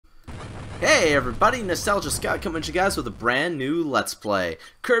Hey everybody, Nostalgia Scott coming at you guys with a brand new Let's Play.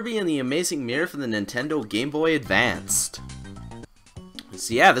 Kirby and the Amazing Mirror for the Nintendo Game Boy Advanced.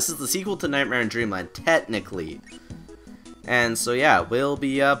 So yeah, this is the sequel to Nightmare in Dreamland, technically. And so yeah, we'll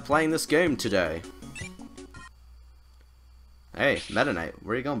be playing this game today. Hey, Meta Knight,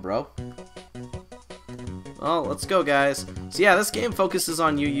 where you going, bro? Well, let's go, guys. So yeah, this game focuses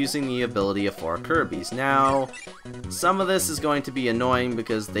on you using the ability of 4 Kirbys. Now, some of this is going to be annoying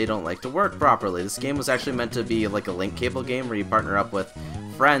because they don't like to work properly. This game was actually meant to be like a link cable game where you partner up with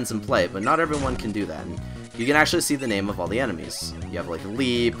friends and play, but not everyone can do that. And you can actually see the name of all the enemies. You have like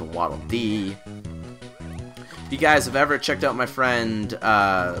Leap, Waddle Dee. If you guys have ever checked out my friend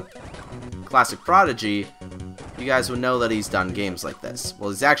Classic Prodigy, you guys would know that he's done games like this. Well,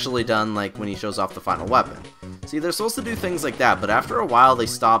 he's actually done like when he shows off the final weapon. See, they're supposed to do things like that, but after a while they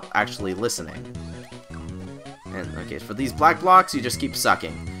stop actually listening. And okay, for these black blocks, you just keep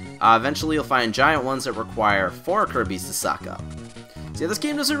sucking. Eventually you'll find giant ones that require 4 Kirbys to suck up. See, this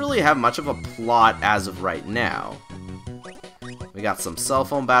game doesn't really have much of a plot as of right now. We got some cell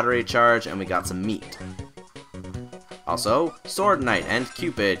phone battery charge, and we got some meat. Also, Sword Knight and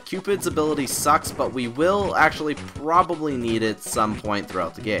Cupid. Cupid's ability sucks, but we will actually probably need it some point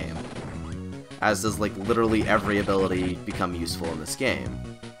throughout the game. As does like literally every ability become useful in this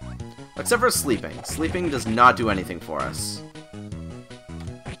game. Except for sleeping. Sleeping does not do anything for us.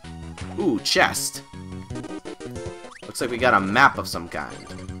 Ooh, chest. Looks like we got a map of some kind.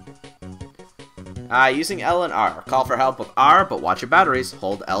 Using L and R. Call for help with R, but watch your batteries.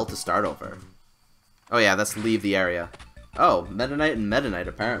 Hold L to start over. Oh yeah, that's leave the area. Oh, Meta Knight and Meta Knight,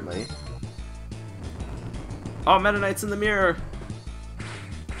 apparently. Oh, Meta Knight's in the mirror!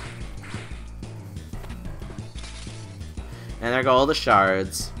 And there go all the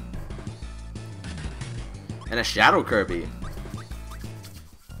shards. And a Shadow Kirby.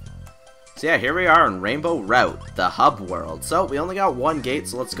 So yeah, here we are in Rainbow Route, the hub world. So, we only got one gate,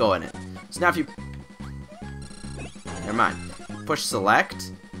 so let's go in it. So now if you... Never mind. Push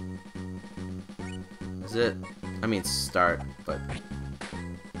select... Is it? I mean start, but...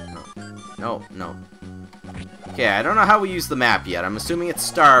 No. Okay, I don't know how we use the map yet. I'm assuming it's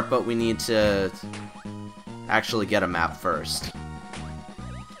start, but we need to actually get a map first.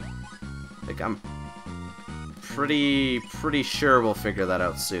 Like, I'm pretty sure we'll figure that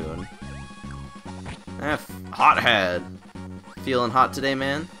out soon. Hothead. Feeling hot today,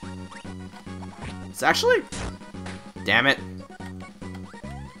 man? It's actually... Damn it.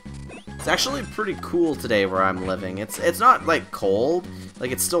 It's actually pretty cool today where I'm living. It's not like cold,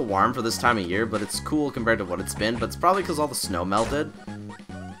 like it's still warm for this time of year, but it's cool compared to what it's been. But it's probably because all the snow melted.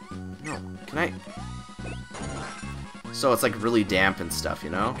 No, can I? So it's like really damp and stuff, you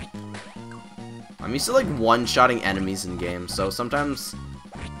know? I'm used to like one-shotting enemies in games, so sometimes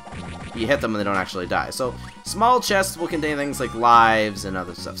you hit them and they don't actually die. So small chests will contain things like lives and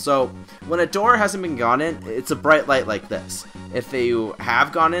other stuff. So when a door hasn't been gone in, it's a bright light like this. If you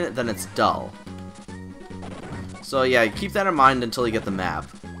have gone in it, then it's dull. So yeah, keep that in mind until you get the map.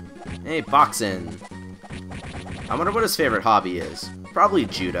 Hey, boxing. I wonder what his favorite hobby is. Probably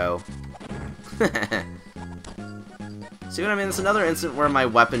judo. See what I mean? It's another instant where my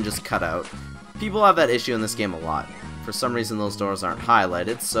weapon just cut out. People have that issue in this game a lot. For some reason those doors aren't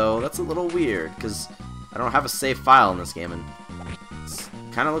highlighted, so that's a little weird, because I don't have a save file in this game, and it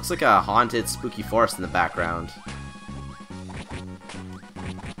kind of looks like a haunted, spooky forest in the background.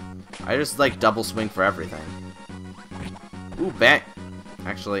 I just like double swing for everything. Ooh, bang!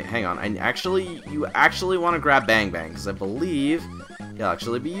 Actually, hang on. You actually want to grab Bang Bang, because I believe he'll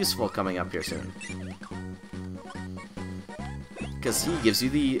actually be useful coming up here soon. Because he gives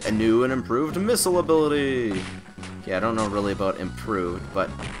you a new and improved missile ability. Okay, I don't know really about improved, but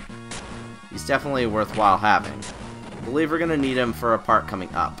he's definitely worthwhile having. I believe we're gonna need him for a part coming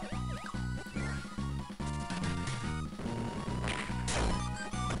up.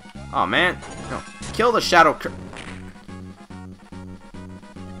 Oh man, no. Kill the Shadow Kirby.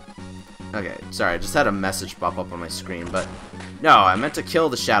 Okay, sorry, I just had a message pop up on my screen, but no, I meant to kill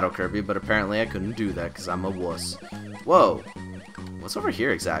the Shadow Kirby, but apparently I couldn't do that because I'm a wuss. Whoa, what's over here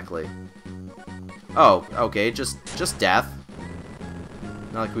exactly? Oh, okay, just death.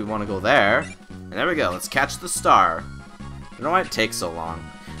 Not like we want to go there. And there we go, let's catch the star. I don't know why it takes so long.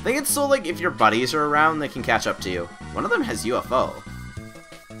 I think it's so like if your buddies are around, they can catch up to you. One of them has UFO.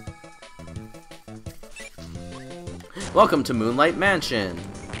 Welcome to Moonlight Mansion.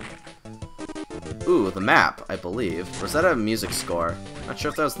 Ooh, the map, I believe. Or is that a music score? Not sure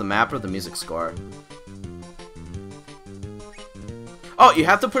if that was the map or the music score. Oh, you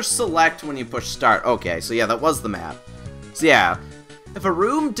have to push select when you push start. Okay, so yeah, that was the map. So yeah, If a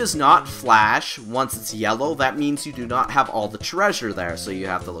room does not flash once it's yellow, that means you do not have all the treasure there, so you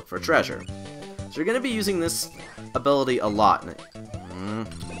have to look for treasure. So you're going to be using this ability a lot.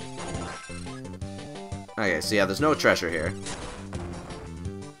 Okay, so yeah, there's no treasure here.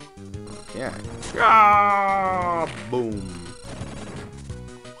 Okay. Ah, boom.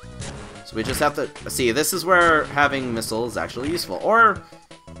 So we just have to... See, this is where having missile is actually useful. Or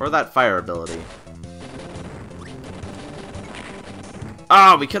that fire ability.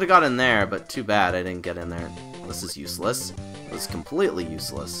 Oh, we could have got in there, but too bad I didn't get in there. This is useless. This is completely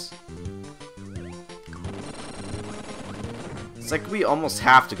useless. It's like we almost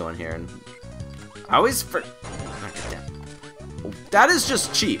have to go in here. And I always... That is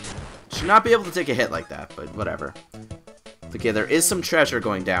just cheap. Should not be able to take a hit like that, but whatever. Okay, there is some treasure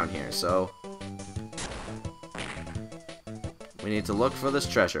going down here, so... We need to look for this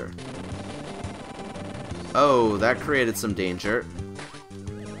treasure. Oh, that created some danger.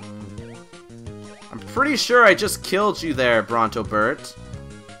 I'm pretty sure I just killed you there, Bronto Bert.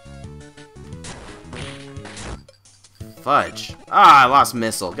 Fudge. Ah, I lost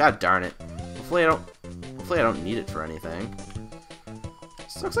missile. God darn it. Hopefully I don't need it for anything.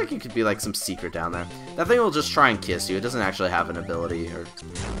 This looks like you could be like some secret down there. That thing will just try and kiss you. It doesn't actually have an ability or...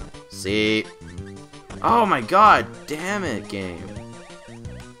 See? Oh my god, damn it, game.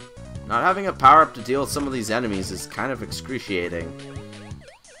 Not having a power-up to deal with some of these enemies is kind of excruciating.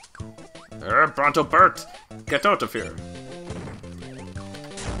 Bronto Bert, get out of here.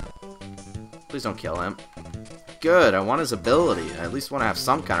 Please don't kill him. Good, I want his ability. I at least want to have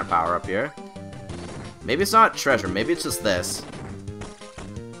some kind of power-up here. Maybe it's not treasure, maybe it's just this.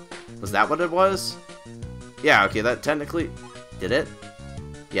 Was that what it was? Yeah, okay, that technically... Did it?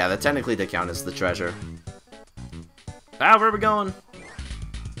 Yeah, that technically did count as the treasure. Ah, where are we going?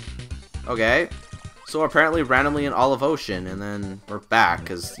 Okay. So we're apparently randomly in Olive Ocean, and then we're back,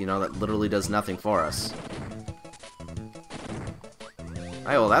 because, you know, that literally does nothing for us. Alright,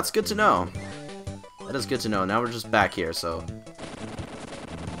 well, that's good to know. That is good to know. Now we're just back here, so...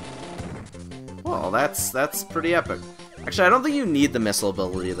 Well, that's pretty epic. Actually, I don't think you need the missile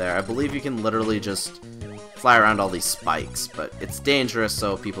ability there. I believe you can literally just fly around all these spikes, but it's dangerous,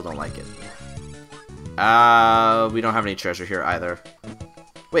 so people don't like it. We don't have any treasure here either.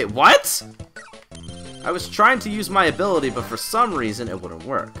 Wait, what? I was trying to use my ability, but for some reason it wouldn't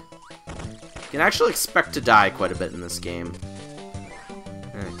work. You can actually expect to die quite a bit in this game.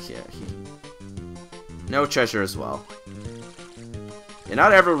 Okay. No treasure as well. Yeah,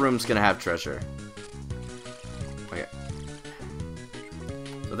 not every room's gonna have treasure. Okay.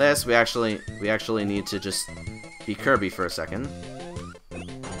 For this, we actually need to just be Kirby for a second.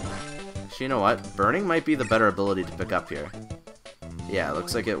 Actually, you know what? Burning might be the better ability to pick up here. Yeah, it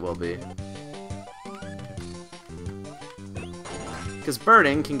looks like it will be. Because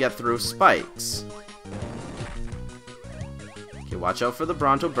burning can get through spikes. Okay, watch out for the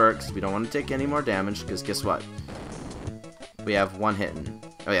Bronto Bert, because we don't want to take any more damage, because guess what? We have one hidden.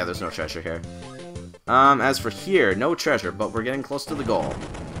 Oh yeah, there's no treasure here. As for here, no treasure, but we're getting close to the goal.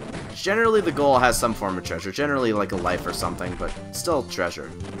 Generally, the goal has some form of treasure. Generally, like a life or something, but still treasure.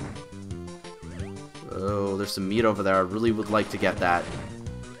 Oh, there's some meat over there. I really would like to get that.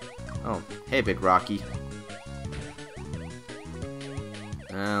 Oh, hey, Big Rocky.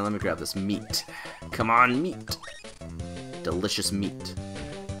 Let me grab this meat. Come on, meat. Delicious meat.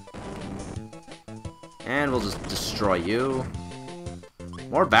 And we'll just destroy you.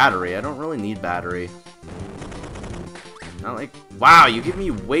 More battery. I don't really need battery. Not like... Wow, you give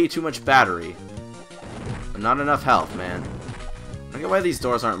me way too much battery. But not enough health, man. I don't get why these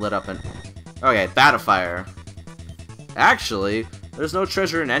doors aren't lit up and... Okay, Batafire. Actually, there's no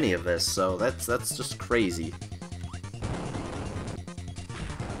treasure in any of this, so that's just crazy.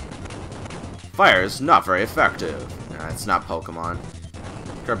 Fire is not very effective. Nah, it's not Pokemon.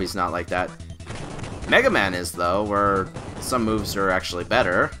 Kirby's not like that. Mega Man is, though, where some moves are actually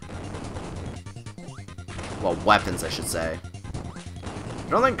better. Well, weapons, I should say. I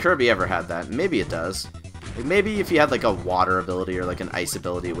don't think Kirby ever had that. Maybe it does. Like, maybe if he had, like, a water ability or, like, an ice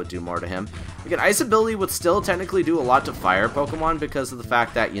ability, it would do more to him. Like, an ice ability would still technically do a lot to fire Pokemon because of the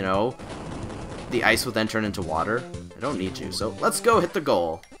fact that, you know, the ice would then turn into water. I don't need you, so let's go hit the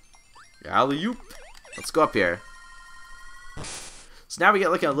goal. Alley-oop. Let's go up here. So now we get,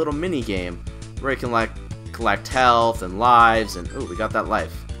 like, a little mini-game where you can, like, collect health and lives, and, ooh, we got that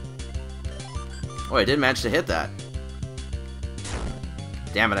life. Oh, I did manage to hit that.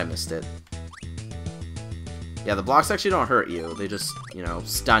 Damn it, I missed it. Yeah, the blocks actually don't hurt you. They just, you know,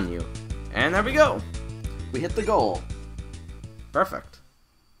 stun you. And there we go. We hit the goal. Perfect.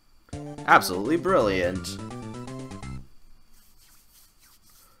 Absolutely brilliant.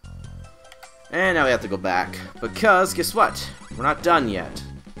 And now we have to go back. Because, guess what? We're not done yet.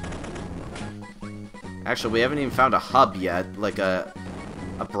 Actually, we haven't even found a hub yet. Like a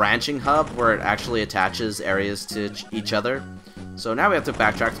branching hub where it actually attaches areas to each other. So now we have to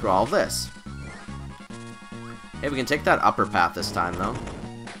backtrack through all of this. Hey, we can take that upper path this time, though.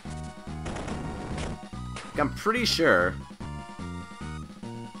 I'm pretty sure.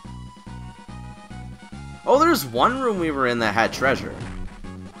 Oh, there's one room we were in that had treasure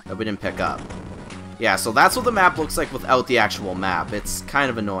that we didn't pick up. Yeah, so that's what the map looks like without the actual map. It's kind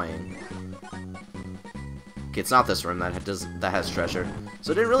of annoying. Okay, it's not this room that has treasure.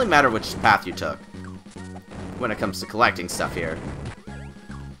 So it didn't really matter which path you took when it comes to collecting stuff here.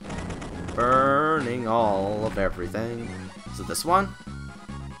 Burning all of everything. Is it this one?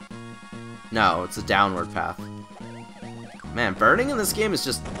 No, it's a downward path. Man, burning in this game is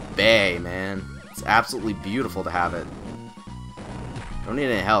just bae, man. It's absolutely beautiful to have it. Don't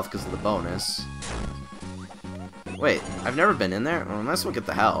need any health because of the bonus. Wait, I've never been in there? Well, I might as well get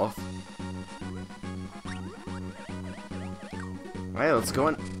the health. Alright, let's go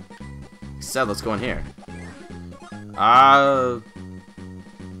in. He said let's go in here. Yeah,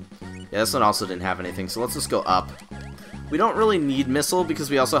 this one also didn't have anything, so let's just go up. We don't really need Missile because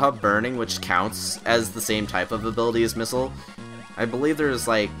we also have Burning, which counts as the same type of ability as Missile. I believe there's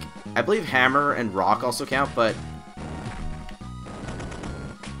like... I believe Hammer and Rock also count, but...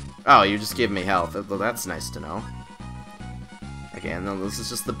 Oh, you just gave me health. That's nice to know. Again, no, this is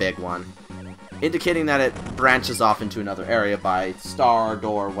just the big one. Indicating that it branches off into another area by star,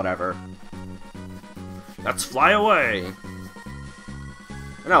 door, whatever. Let's fly away!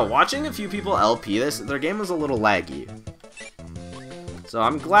 No, watching a few people LP this, their game was a little laggy. So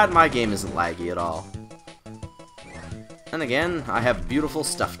I'm glad my game isn't laggy at all. And again, I have beautiful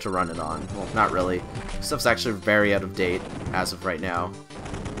stuff to run it on. Well, not really. Stuff's actually very out of date as of right now.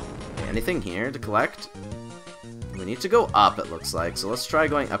 Okay, anything here to collect? We need to go up, it looks like. So let's try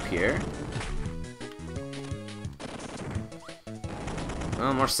going up here.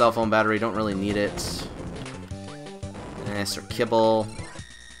 Oh, more cell phone battery. Don't really need it. Or kibble.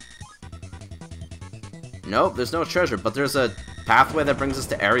 Nope, there's no treasure, but there's a pathway that brings us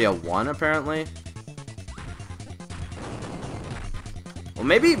to Area 1, apparently. Well,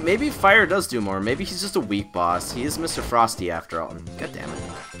 maybe Fire does do more. Maybe he's just a weak boss. He is Mr. Frosty, after all. God damn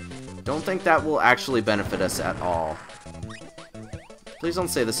it. Don't think that will actually benefit us at all. Please don't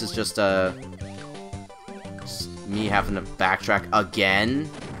say this is just me having to backtrack again.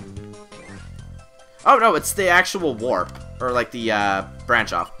 Oh, no, it's the actual warp. Or, like, the,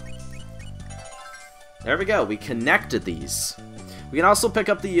 branch off. There we go. We connected these. We can also pick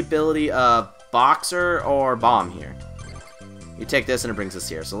up the ability of Boxer or Bomb here. You take this and it brings us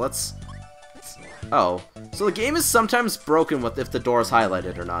here. So let's... Oh. So the game is sometimes broken with if the door is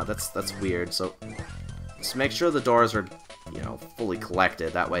highlighted or not. That's weird. So just make sure the doors are, you know, fully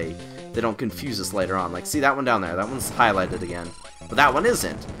collected. That way they don't confuse us later on. Like, see that one down there? That one's highlighted again. But that one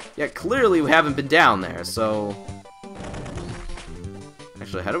isn't. Yet clearly we haven't been down there, so...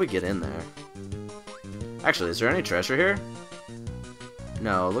 Actually, how do we get in there? Actually, is there any treasure here?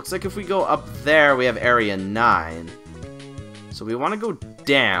 No, looks like if we go up there, we have Area 9. So we want to go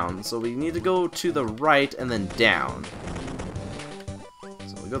down, so we need to go to the right and then down.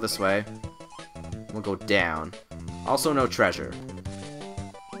 So we go this way. We'll go down. Also, no treasure.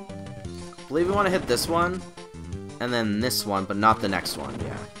 I believe we want to hit this one, and then this one, but not the next one,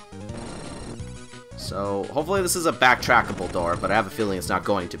 yeah. So, hopefully this is a backtrackable door, but I have a feeling it's not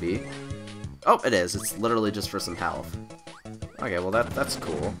going to be. Oh, it is. It's literally just for some health. Okay, well that's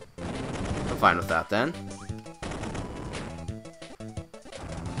cool. I'm fine with that then.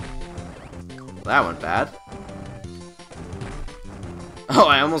 Well, that went bad. Oh,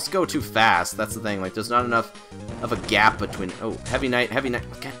 I almost go too fast. That's the thing. Like, there's not enough of a gap between... Oh, Heavy Knight, Heavy Knight.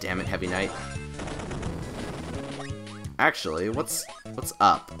 God damn it, Heavy Knight. Actually, what's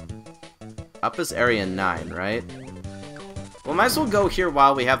up? Up is Area 9, right? Well, might as well go here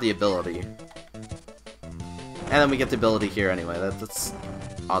while we have the ability. And then we get the ability here anyway. That's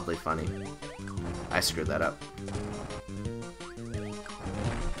oddly funny. I screwed that up.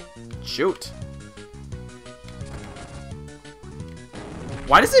 Shoot.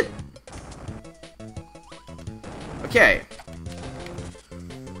 Why does it... Okay.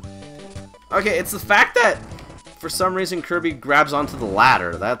 Okay, it's the fact that for some reason Kirby grabs onto the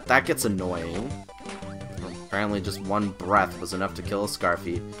ladder. That gets annoying. Apparently just one breath was enough to kill a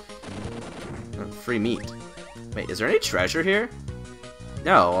Scarfy. Free meat. Wait, is there any treasure here?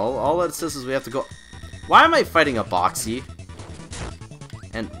 No, all it says is we have to go... Why am I fighting a Boxy?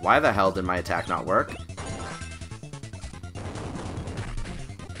 And why the hell did my attack not work?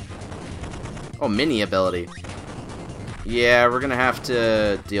 Oh, mini ability. Yeah, we're gonna have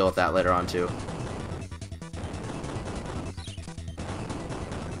to deal with that later on, too.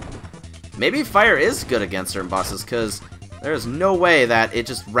 Maybe fire is good against certain bosses, because there's no way that it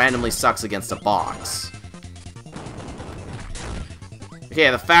just randomly sucks against a box. Okay,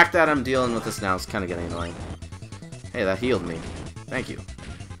 the fact that I'm dealing with this now is kind of getting annoying. Hey, that healed me. Thank you.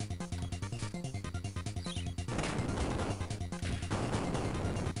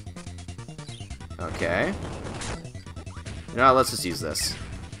 Okay. You know what, let's just use this.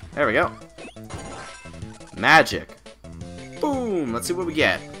 There we go. Magic. Boom! Let's see what we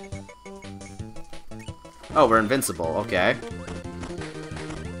get. Oh, we're invincible. Okay.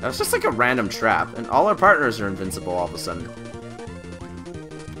 That's just like a random trap, and all our partners are invincible all of a sudden.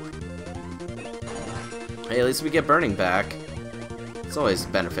 Hey, at least we get burning back. It's always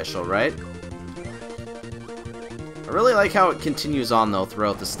beneficial, right? I really like how it continues on, though,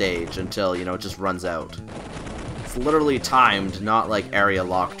 throughout the stage until, you know, it just runs out. It's literally timed, not like area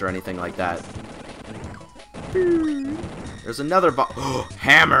locked or anything like that. There's another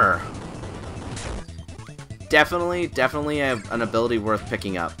hammer! Definitely an ability worth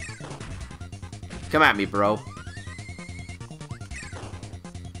picking up. Come at me, bro.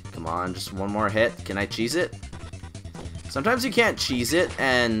 Come on, just one more hit. Can I cheese it? Sometimes you can't cheese it,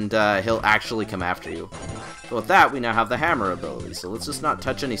 and he'll actually come after you. So with that, we now have the hammer ability, so let's just not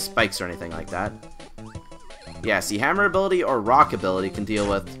touch any spikes or anything like that. Yeah, see, hammer ability or rock ability can deal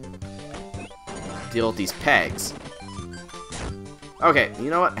with these pegs. Okay, you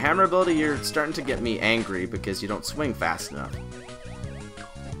know what? Hammer ability, you're starting to get me angry because you don't swing fast enough.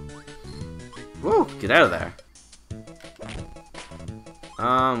 Woo! Get out of there.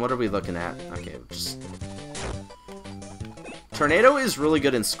 What are we looking at? Okay, just... Tornado is really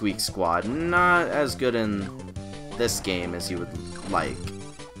good in Squeak Squad. Not as good in this game as you would like.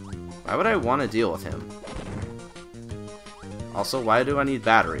 Why would I want to deal with him? Also, why do I need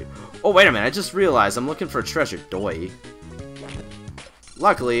battery? Oh, wait a minute. I just realized I'm looking for treasure. Doi.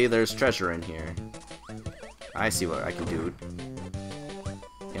 Luckily, there's treasure in here. I see what I can do.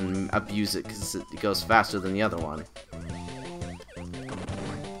 And abuse it because it goes faster than the other one.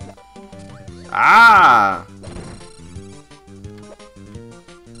 Ah!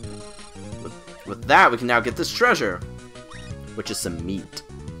 With that, we can now get this treasure, which is some meat.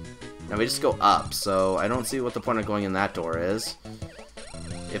 Now we just go up, so I don't see what the point of going in that door is.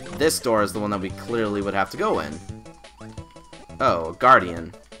 If this door is the one that we clearly would have to go in. Oh,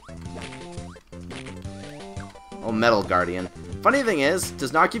 Guardian. Oh, Metal Guardian. Funny thing is,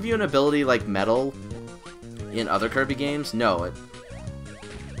 does not give you an ability like Metal in other Kirby games. No, it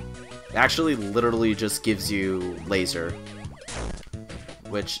actually literally just gives you Laser.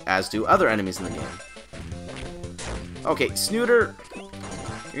 Which, as do other enemies in the game. Okay, Snooter,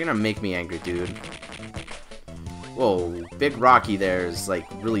 you're gonna make me angry, dude. Whoa, Big Rocky there is, like,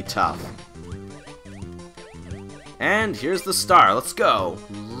 really tough. And here's the star. Let's go.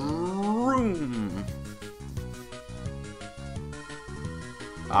 Vroom.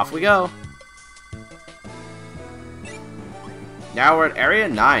 Off we go. Now we're at Area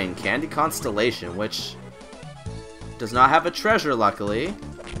 9, Candy Constellation, which does not have a treasure, luckily.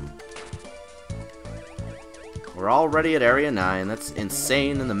 We're already at Area 9. That's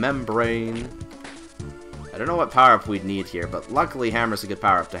insane in the membrane. I don't know what power-up we'd need here, but luckily Hammer's a good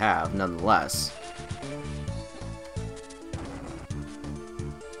power-up to have, nonetheless.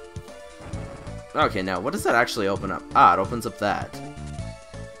 Okay, now, what does that actually open up? Ah, it opens up that.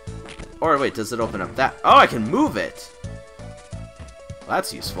 Or, wait, does it open up that? Oh, I can move it! Well,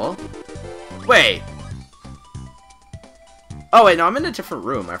 that's useful. Wait! Oh, wait, no, I'm in a different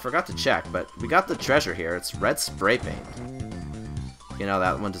room. I forgot to check, but we got the treasure here. It's red spray paint. You know,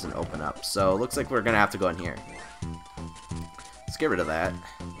 that one doesn't open up, so looks like we're gonna have to go in here. Let's get rid of that.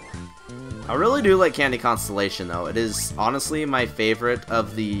 I really do like Candy Constellation, though. It is, honestly, my favorite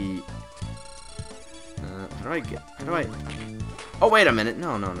of the... how do I... Oh, wait a minute.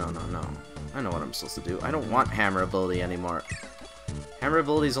 No. I know what I'm supposed to do. I don't want hammer ability anymore. Hammer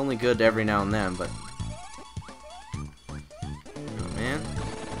ability is only good every now and then, but... Oh, man.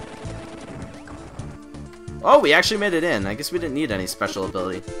 Oh, we actually made it in. I guess we didn't need any special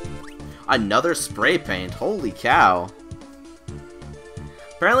ability. Another spray paint. Holy cow.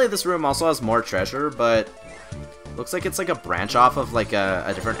 Apparently this room also has more treasure, but... Looks like it's like a branch off of like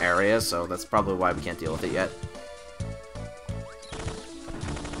a different area, so that's probably why we can't deal with it yet.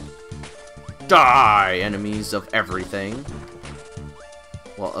 Die, enemies of everything.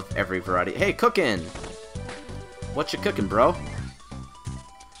 Well, of every variety. Hey, cooking! What you cooking, bro?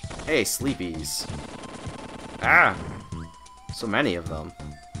 Hey, sleepies. Ah! So many of them.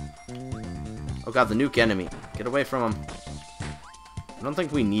 Oh god, the nuke enemy. Get away from him. I don't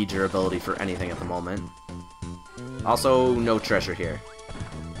think we need your ability for anything at the moment. Also, no treasure here.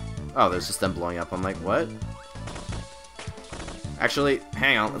 Oh, there's just them blowing up. I'm like, what? Actually,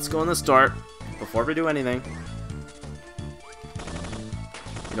 hang on. Let's go in this door before we do anything.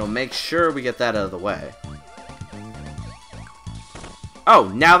 You know, make sure we get that out of the way. Oh,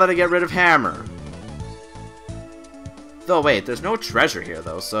 now that I get rid of hammer. Though, wait, there's no treasure here,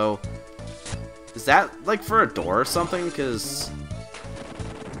 though, so... Is that, like, for a door or something? Because...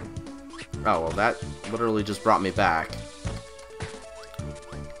 Oh, well, that literally just brought me back.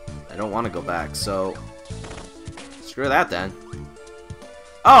 I don't want to go back, so... Screw that, then.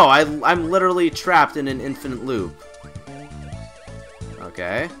 Oh, I'm literally trapped in an infinite loop.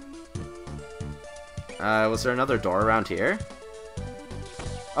 Okay. Was there another door around here?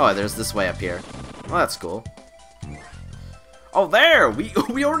 Oh, there's this way up here. Well, that's cool. Oh, there!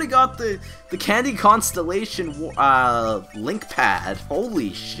 We already got the Candy Constellation link pad.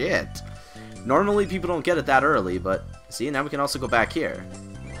 Holy shit. Normally people don't get it that early, but see, now we can also go back here.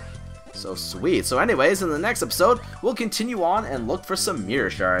 So sweet. So anyways, in the next episode, we'll continue on and look for some mirror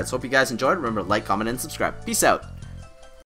shards. Hope you guys enjoyed. Remember to like, comment, and subscribe. Peace out.